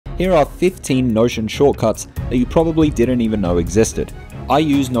Here are 15 Notion shortcuts that you probably didn't even know existed. I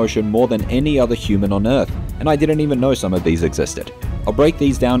use Notion more than any other human on earth, and I didn't even know some of these existed. I'll break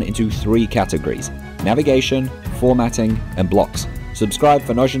these down into 3 categories: navigation, formatting, and blocks. Subscribe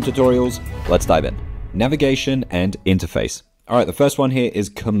for Notion tutorials. Let's dive in. Navigation and interface. Alright, the first one here is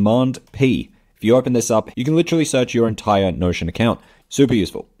Command P. If you open this up, you can literally search your entire Notion account. Super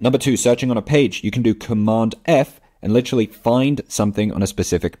useful. Number 2, searching on a page, you can do Command F and literally find something on a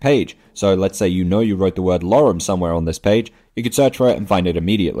specific page. So let's say you know you wrote the word lorem somewhere on this page, you could search for it and find it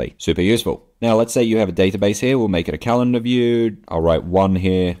immediately. Super useful. Now let's say you have a database here, we'll make it a calendar view. I'll write 1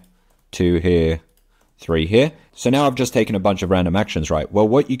 here, 2 here, 3 here. So now I've just taken a bunch of random actions, right? Well,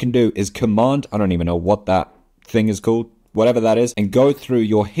 what you can do is command, I don't even know what that thing is called, whatever that is, and go through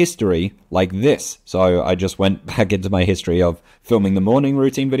your history like this. So I just went back into my history of filming the morning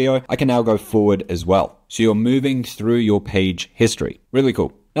routine video. I can now go forward as well. So you're moving through your page history. Really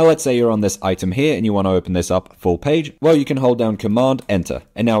cool. Now let's say you're on this item here and you want to open this up full page. Well, you can hold down Command Enter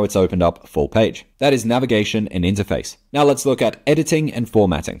and now it's opened up full page. That is navigation and interface. Now let's look at editing and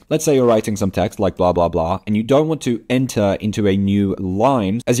formatting. Let's say you're writing some text like blah blah blah and you don't want to enter into a new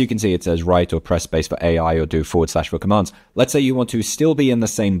line. As you can see, it says write or press space for AI or do / for commands. Let's say you want to still be in the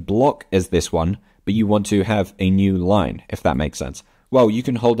same block as this one, but you want to have a new line, if that makes sense. Well, you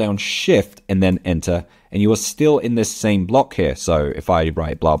can hold down Shift and then Enter, and you are still in this same block here. So if I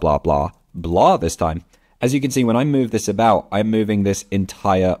write blah, blah, blah, blah this time, as you can see, when I move this about, I'm moving this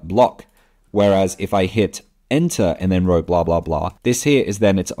entire block. Whereas if I hit Enter and then wrote blah, blah, blah, this here is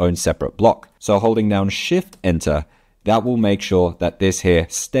then its own separate block. So holding down Shift, Enter, that will make sure that this here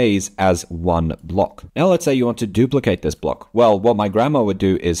stays as one block. Now let's say you want to duplicate this block. Well, what my grandma would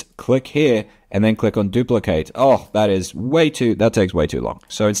do is click here and then click on duplicate. Oh, that takes way too long.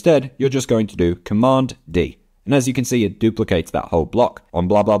 So instead, you're just going to do Command D. And as you can see, it duplicates that whole block. On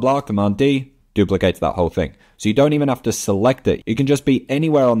blah, blah, blah, Command D duplicates that whole thing. So you don't even have to select it. You can just be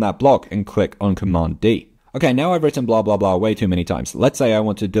anywhere on that block and click on Command D. Okay, now I've written blah, blah, blah way too many times. Let's say I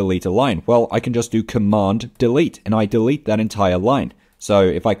want to delete a line. Well, I can just do Command Delete, and I delete that entire line. So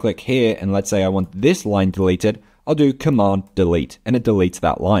if I click here, and let's say I want this line deleted, I'll do Command Delete, and it deletes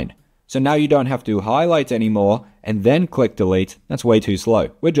that line. So now you don't have to highlight anymore, and then click Delete. That's way too slow.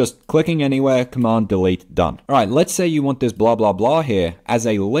 We're just clicking anywhere, Command Delete, done. All right, let's say you want this blah, blah, blah here as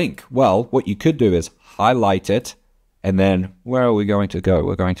a link. Well, what you could do is highlight it, and then where are we going to go?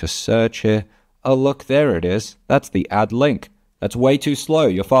 We're going to search here. Oh, look, there it is. That's the add link. That's way too slow.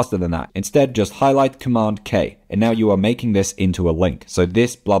 You're faster than that. Instead, just highlight Command K, and now you are making this into a link. So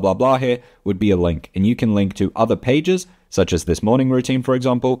this blah, blah, blah here would be a link, and you can link to other pages, such as this morning routine, for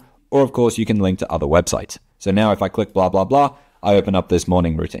example, or of course, you can link to other websites. So now if I click blah, blah, blah, I open up this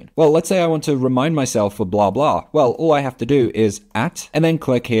morning routine. Well, let's say I want to remind myself for blah, blah. Well, all I have to do is @ and then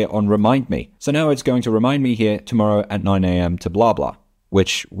click here on remind me. So now it's going to remind me here tomorrow at 9 a.m. to blah, blah.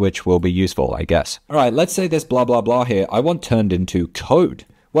 Which will be useful, I guess. All right, let's say this blah, blah, blah here, I want turned into code.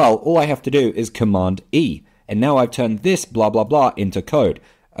 Well, all I have to do is Command E, and now I've turned this blah, blah, blah into code.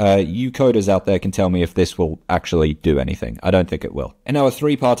 You coders out there can tell me if this will actually do anything. I don't think it will. And now a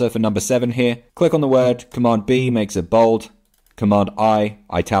 3-parter for number 7 here. Click on the word, Command B makes it bold, Command I,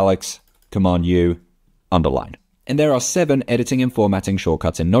 italics, Command U, underline. And there are 7 editing and formatting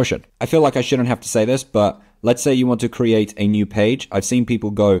shortcuts in Notion. I feel like I shouldn't have to say this, but let's say you want to create a new page. I've seen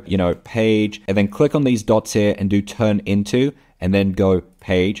people go, page, and then click on these dots here and do turn into, and then go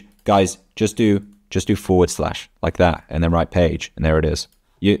page. Guys, just do / like that, and then write page, and there it is.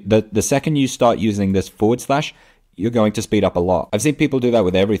 The second you start using this / you're going to speed up a lot. I've seen people do that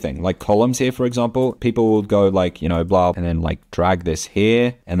with everything, like columns here, for example. People will go like, blah, and then like drag this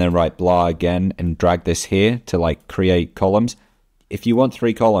here, and then write blah again, and drag this here to like create columns. If you want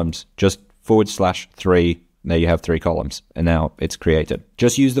 3 columns, just / 3. There you have 3 columns, and now it's created.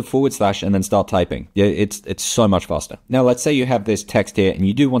 Just use the / and then start typing. Yeah, it's so much faster. Now, let's say you have this text here, and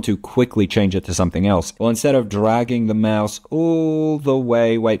you do want to quickly change it to something else. Well, instead of dragging the mouse all the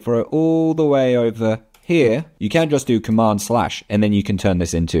way, all the way over here, you can just do Command / and then you can turn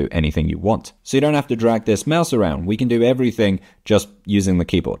this into anything you want. So you don't have to drag this mouse around. We can do everything just using the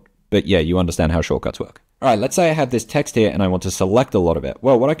keyboard. But yeah, you understand how shortcuts work. All right, let's say I have this text here and I want to select a lot of it.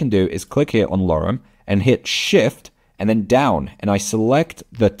 Well, what I can do is click here on lorem and hit Shift and then down, and I select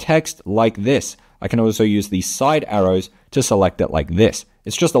the text like this. I can also use these side arrows to select it like this.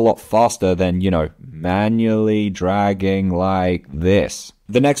 It's just a lot faster than, manually dragging like this.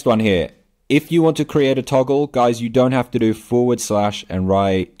 The next one here. If you want to create a toggle, guys, you don't have to do / and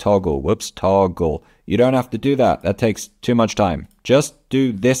write toggle. Whoops, toggle. You don't have to do that. That takes too much time. Just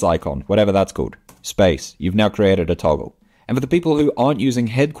do this icon, whatever that's called. Space. You've now created a toggle. And for the people who aren't using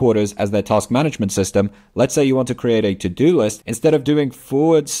Headquarters as their task management system, let's say you want to create a to-do list. Instead of doing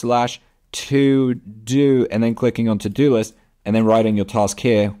 /to do and then clicking on to-do list and then writing your task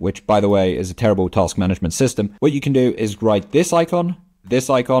here, which by the way is a terrible task management system, what you can do is write this icon,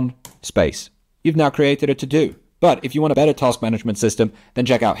 space. You've now created a to-do. But if you want a better task management system, then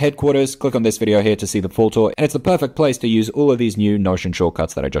check out Headquarters, click on this video here to see the full tour, and it's the perfect place to use all of these new Notion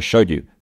shortcuts that I just showed you.